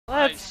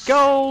Let's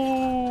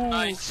go!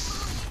 Nice.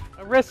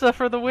 Arissa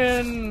for the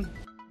win!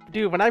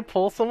 Dude, when I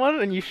pull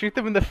someone and you shoot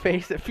them in the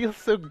face, it feels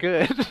so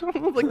good.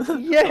 Like,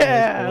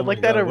 yeah! Oh my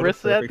like that God, what a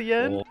Arissa at the perfect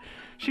end. pull.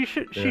 She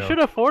should Yeah.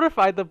 have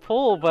fortified the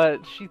pull,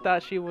 but she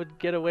thought she would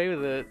get away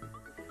with it.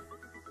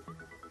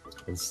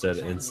 Instead,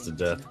 instant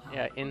death.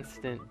 Yeah,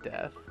 instant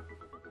death.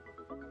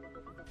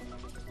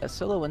 Yeah,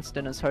 solo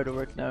Winston is hard to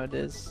work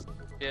nowadays.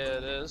 Yeah,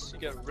 it is. You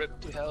get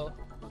ripped to hell.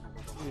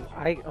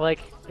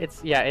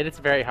 It's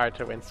very hard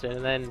to Winston,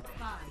 and then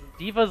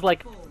Diva's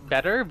like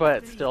better,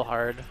 but still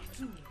hard.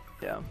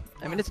 Yeah.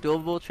 I mean, it's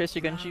doable, Tracer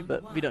Genji,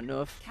 but we don't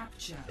know if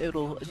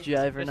it'll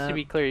jive or Just not. to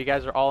be clear, you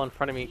guys are all in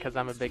front of me because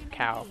I'm a big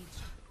cow.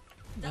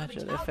 Gotcha,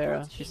 they're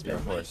Pharah. She's Your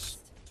good. horse.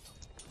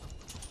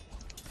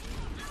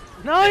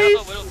 Nice!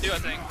 That's what Widow do, I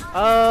think.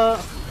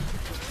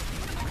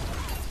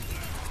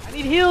 I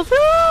need heals. Woo!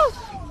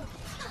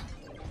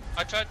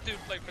 I tried to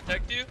like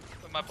protect you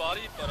with my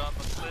body, but I'm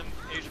a slim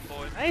Asian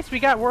boy. Nice,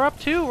 we're up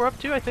two,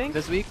 I think.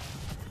 This week?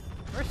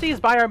 Mercy's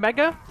by our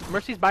mega.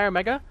 Mercy's by our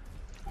mega.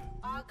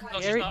 No,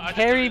 she's not. I just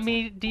Carry noticed.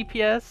 me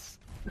DPS.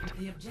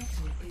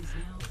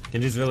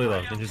 Genji's really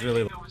low. Genji's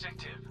really low.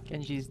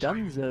 Genji's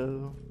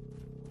donezo.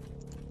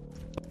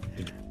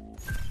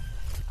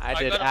 I I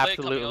did got a blade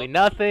absolutely coming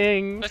up.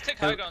 nothing. Let's take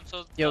high ground.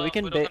 So Yo, we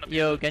can Widow's bait. gonna be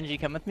Yo, good. Genji,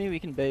 come with me. We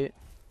can bait.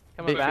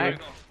 Coming Bait back.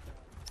 for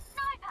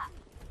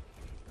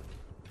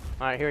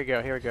Alright, here we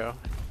go, here we go.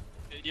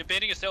 You're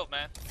baiting yourself,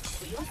 man.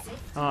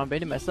 Oh, I'm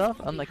baiting myself?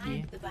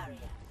 Unlucky.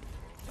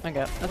 Okay,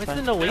 that's What's fine.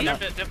 in the They're lead?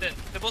 dead, they're dead.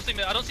 They're both mid.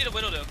 I don't see the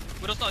Widow though.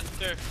 Widow's not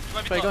there. She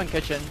might be So I top. go in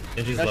kitchen.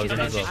 Genji's No, low. she's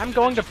Genji's not. low. I'm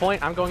going to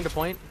point, I'm going to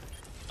point.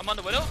 I'm on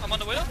the Widow. I'm on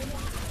the Widow.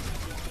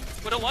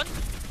 Widow one.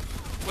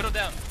 Widow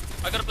down.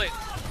 I got a blade.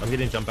 I'm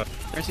getting jump out.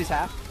 Mercy's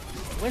half.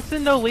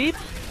 Winston, no lead.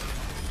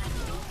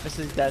 This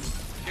is dead.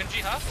 Genji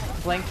half.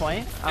 Playing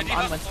point. I'm Genji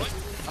on half Winston.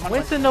 point. I'm on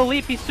Winston, no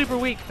leap. He's super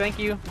weak. Thank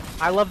you.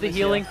 I love the Nice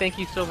healing. heal. Thank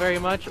you so very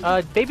much.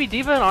 Baby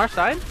Diva on our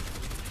side.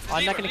 Oh,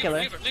 I'm not gonna kill her.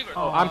 Leave her.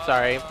 Oh, I'm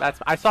sorry.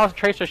 I saw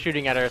Tracer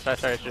shooting at her, so I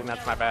started shooting.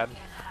 That's my bad.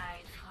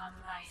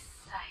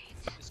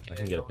 I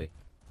can get a pick.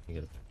 I can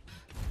get a pick.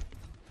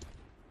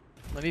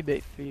 Let me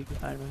bait for you.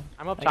 I don't know.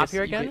 I'm up I top guess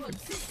here you again. bait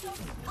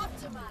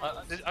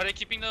for- Are they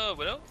keeping the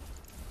Widow?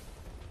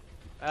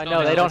 No, No,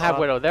 they no, don't it's have top.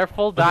 Widow. They're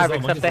full Monkey's dive, low,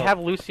 except monkey's they low. have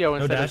Lucio No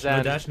instead of dash, no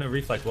Zen. dash, no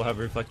reflect. We'll have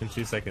reflect in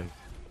 2 seconds.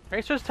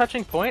 Tracer's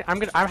touching point.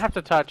 I have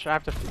to touch. I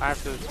have to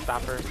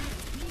stop her.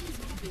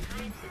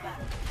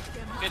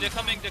 Okay, they're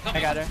coming. They're I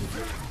coming. got her.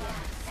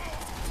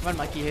 I'm on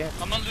Monkey here.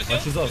 I'm on Lucio. Oh,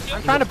 she's low. Lucio.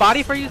 I'm trying to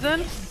body for you,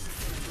 Zen.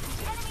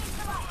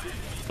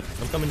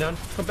 I'm coming down.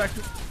 Come back.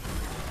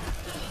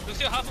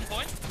 Lucio half on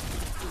point.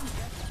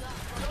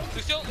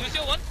 Lucio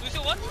one.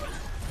 Lucio one.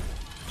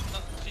 No,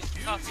 she's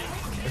half.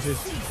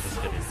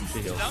 She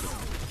heals. Down.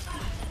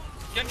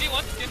 Genji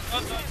one. Oh,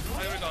 no.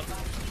 I already got.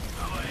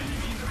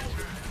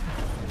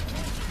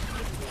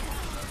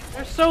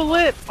 They're so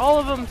lit. All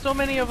of them. So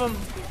many of them.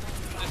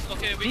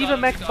 Okay, we Diva got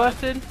mech it, we got it.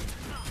 busted.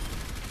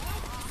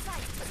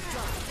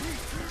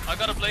 I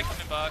got a blade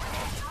coming back.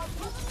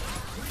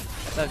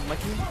 That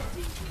Monkey.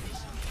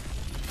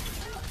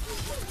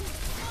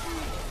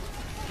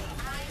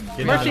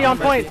 Get Mercy down. on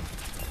point.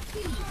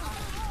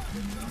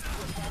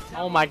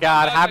 Oh my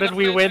god, how did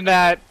we win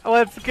that?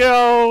 Let's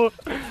go!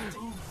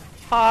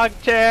 Hog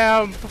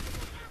champ!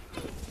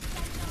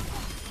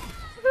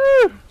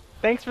 Woo!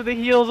 Thanks for the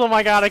heals, oh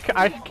my god,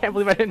 I can't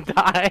believe I didn't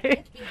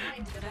die.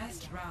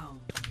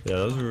 Yeah,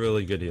 that was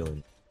really good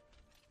healing.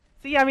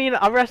 See, I mean,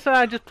 Aressa,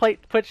 I just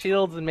put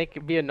shields and make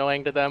it be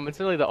annoying to them. It's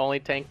really the only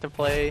tank to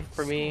play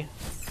for me.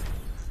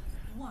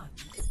 1-0.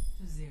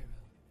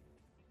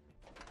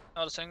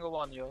 Not a single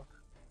one, yo.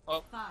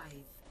 Oh,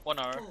 1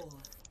 hour. 4,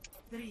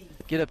 3,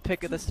 Get a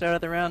pick at the start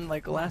of the round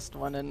like the last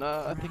one, and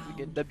I think we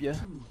get W.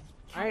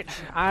 Alright,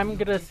 I'm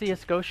gonna see a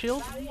Sco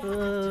Shield.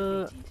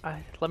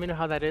 Let me know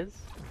how that is.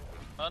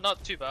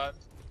 Not too bad.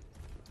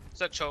 It's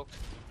a choke.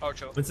 Power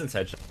choke. Winston's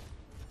headshot.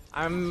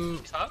 I'm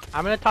He's half.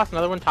 gonna toss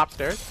another one top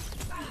stairs.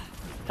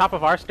 Top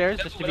of our stairs,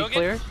 just to be Widow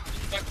clear. again.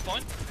 Back to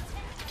point.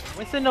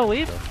 Winston, no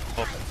lead.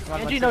 Oh, Come on,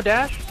 Genji, Winston. no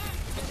dash.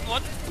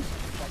 One.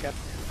 Back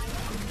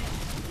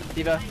up.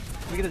 Diva.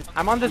 We get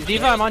I'm on this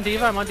Diva, I'm on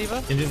Diva, I'm on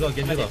Diva. Genji's low.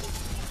 Genji's low.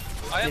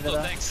 I have Diva no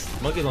down.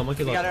 thanks. Monkey low.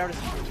 Monkey We got low.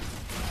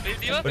 her. Baby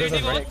Diva, Widow's Baby on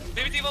Diva one. right.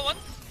 Baby Diva one.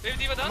 Baby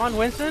Diva down. I'm on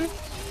Winston.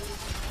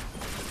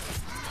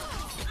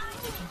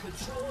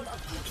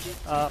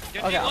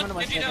 Okay, I'm gonna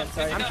Monkey again.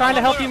 Sorry. I'm trying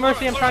to help you,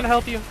 Mercy, I'm trying to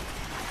help you.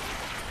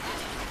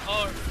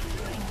 Or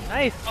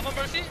Nice. I'm on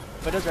Mercy.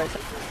 Widow's right.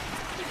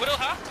 Widow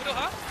half. Widow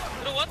half.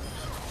 Widow one.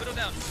 Widow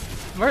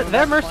down.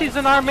 Their Mercy's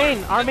in our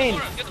main, our main.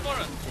 Get the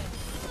Mora.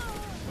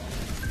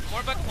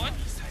 More back point.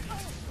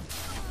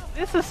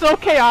 This is so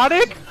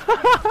chaotic.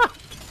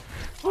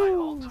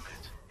 Woo.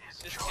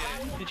 This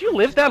kid. Did you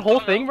live that whole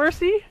thing,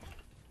 Mercy?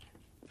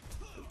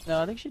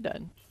 No, I think she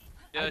died.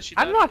 Yeah, she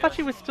I don't know, I died, thought yeah.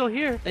 she was still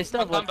here. They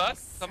still Come have back.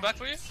 Come back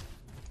for you.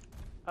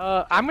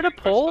 I'm gonna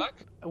pull. back.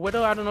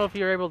 Widow, I don't know if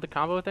you're able to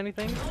combo with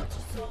anything.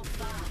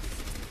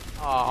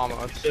 Oh,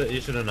 almost.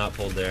 You should have not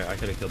pulled there. I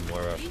could have killed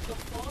Moira.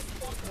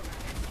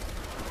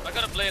 I I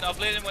got a blade. I'll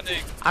blade him when they.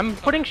 I'm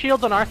putting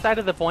shields on our side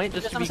of the point,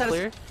 just to be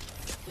clear.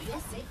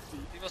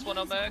 He was one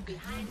on back.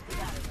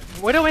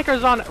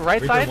 Widowmaker's on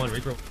right Reaper side. one,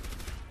 Reaper.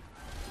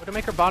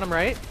 Widowmaker bottom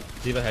right.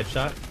 Diva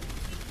headshot.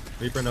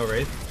 Reaper no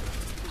wraith.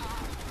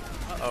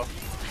 Uh-oh.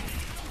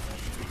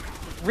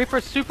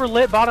 Reaper's super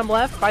lit bottom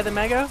left by the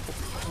Mega.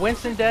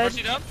 Winston dead.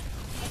 Mercy down.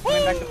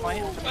 Coming back to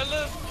point. I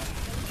live.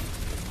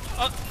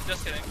 Oh,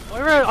 just kidding.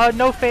 Moira,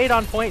 no fade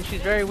on point.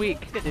 She's very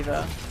weak. Good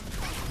diva.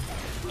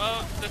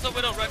 There's a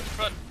widow right in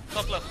front.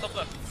 Top left, top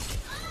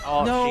left.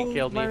 Oh, No, she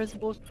killed me. Moira's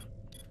bullshit.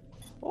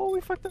 Oh, we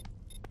fucked up.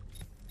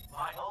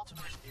 My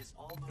ultimate is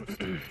almost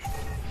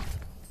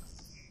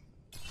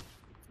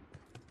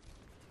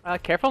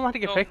Careful not to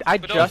get No, picked. I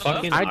Widow just,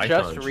 on the left. I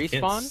just Icon, she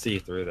can't respawned. see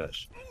through that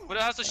shit.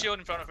 Widow has a shield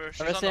in front of her.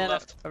 She's on the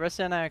left.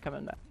 Arista and I are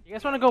coming back. You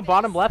guys want to go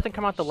bottom left and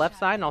come out the left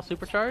side, and I'll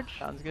supercharge?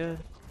 Sounds good.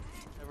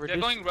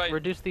 going right.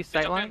 Reduce these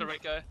They're sight jumping on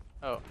lines. the right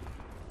guy. Oh.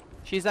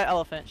 She's that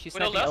elephant. She's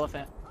Widow sniping left?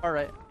 elephant.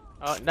 Alright.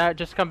 Oh, no,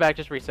 just come back.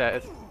 Just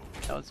reset.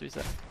 That was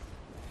reset.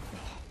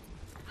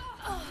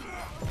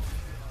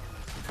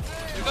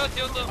 You gotta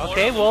deal with the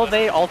Okay, Aura well, a little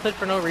they ulted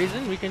for no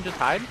reason. We can just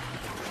hide.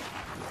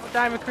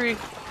 Die, McCree.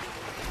 better.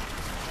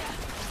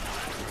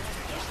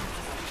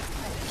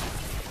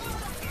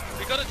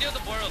 We gotta deal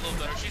with the Aura a little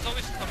better. She's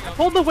always coming up.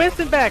 Pull the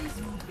Winston back.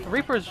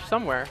 Reaper's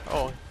somewhere.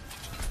 Oh.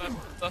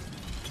 Left.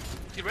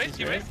 He raised?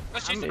 He raised? No,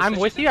 she's- I'm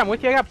with you. I'm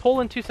with you. I got pull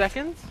in 2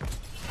 seconds.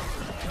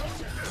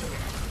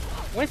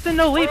 Winston,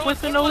 no leap.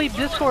 Winston, no leap.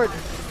 Discord.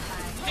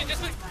 Okay,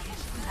 just wait.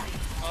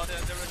 Oh, they're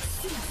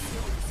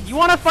running. You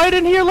want to fight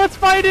in here? Let's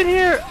fight in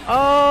here.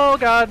 Oh,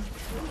 God.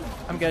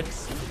 I'm good.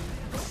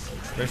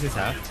 Mercy's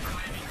half.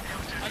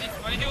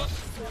 I need heals.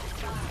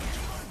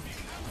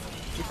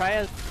 She probably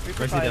has. Reaper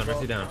Mercy probably down, has Mercy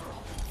ult. down.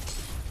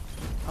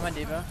 I'm on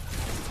diva.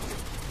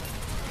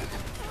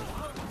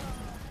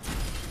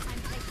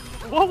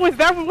 What was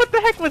that? What the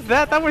heck was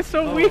that? That was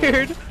so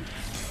weird.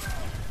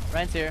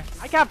 Ryan's here.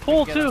 I got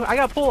pull Get too. him. I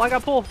got pull.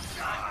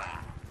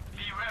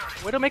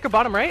 Widowmaker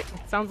bottom right.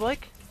 Sounds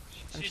like.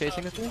 I'm She's chasing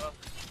up, with you. she's up.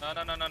 No,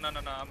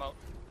 I'm out.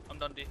 I'm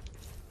done, D.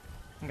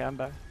 Okay, I'm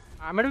back.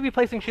 I'm gonna be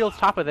placing shields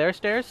top of their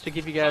stairs to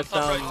give you guys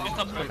Top right,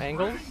 some top right.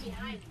 angles.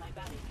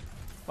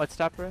 What's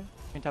top right?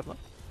 I mean top left.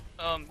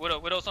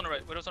 Widow's on the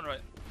right. Widow's on the right.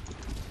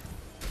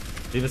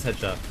 Diva's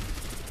headshot.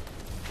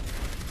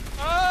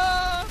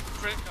 Ah!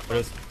 Frick.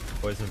 Widow's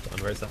poisoned on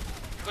the right side.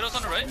 Widow's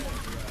on the right.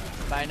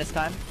 Buying this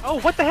time. Oh,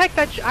 what the heck?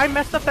 That I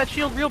messed up that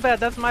shield real bad.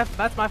 That's my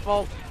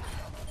fault.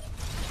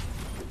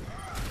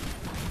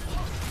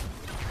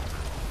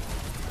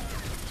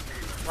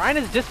 Ryan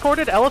is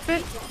discorded.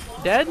 Elephant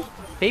dead.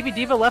 Baby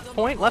Diva left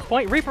point.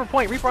 Reaper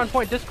point. Reaper on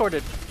point.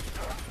 Discorded.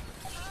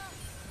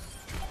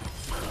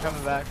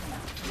 Coming back.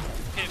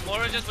 Okay,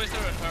 Mora just wasted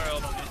her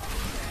ulti.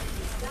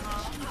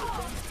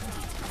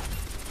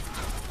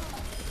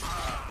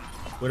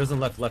 Widow's on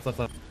left. You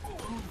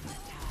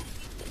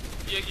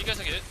guys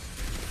can get it.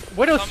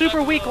 Widow's Come super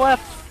back weak below.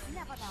 left.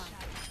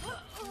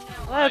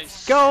 Let's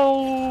Nice.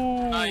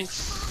 go.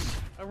 Nice.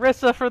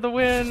 Arissa for the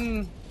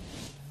win.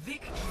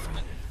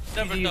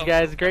 Never GG's know.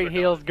 guys. Great Never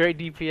heals. know. Great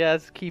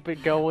DPS. Keep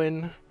it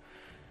going.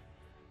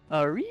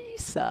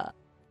 Arisa. I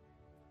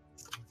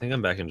think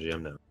I'm back in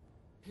GM now.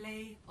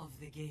 play of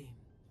the game.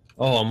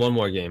 Oh, I'm one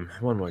more game.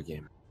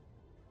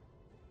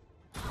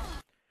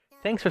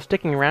 Thanks for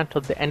sticking around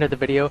till the end of the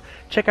video.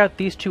 Check out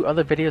these 2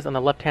 other videos on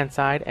the left hand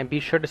side and be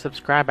sure to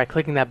subscribe by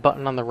clicking that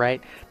button on the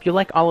right. If you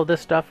like all of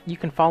this stuff, you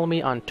can follow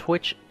me on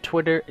Twitch,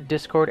 Twitter,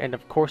 Discord, and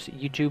of course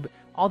YouTube.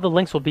 All the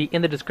links will be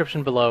in the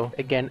description below.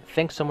 Again,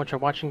 thanks so much for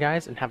watching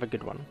guys and have a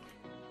good one.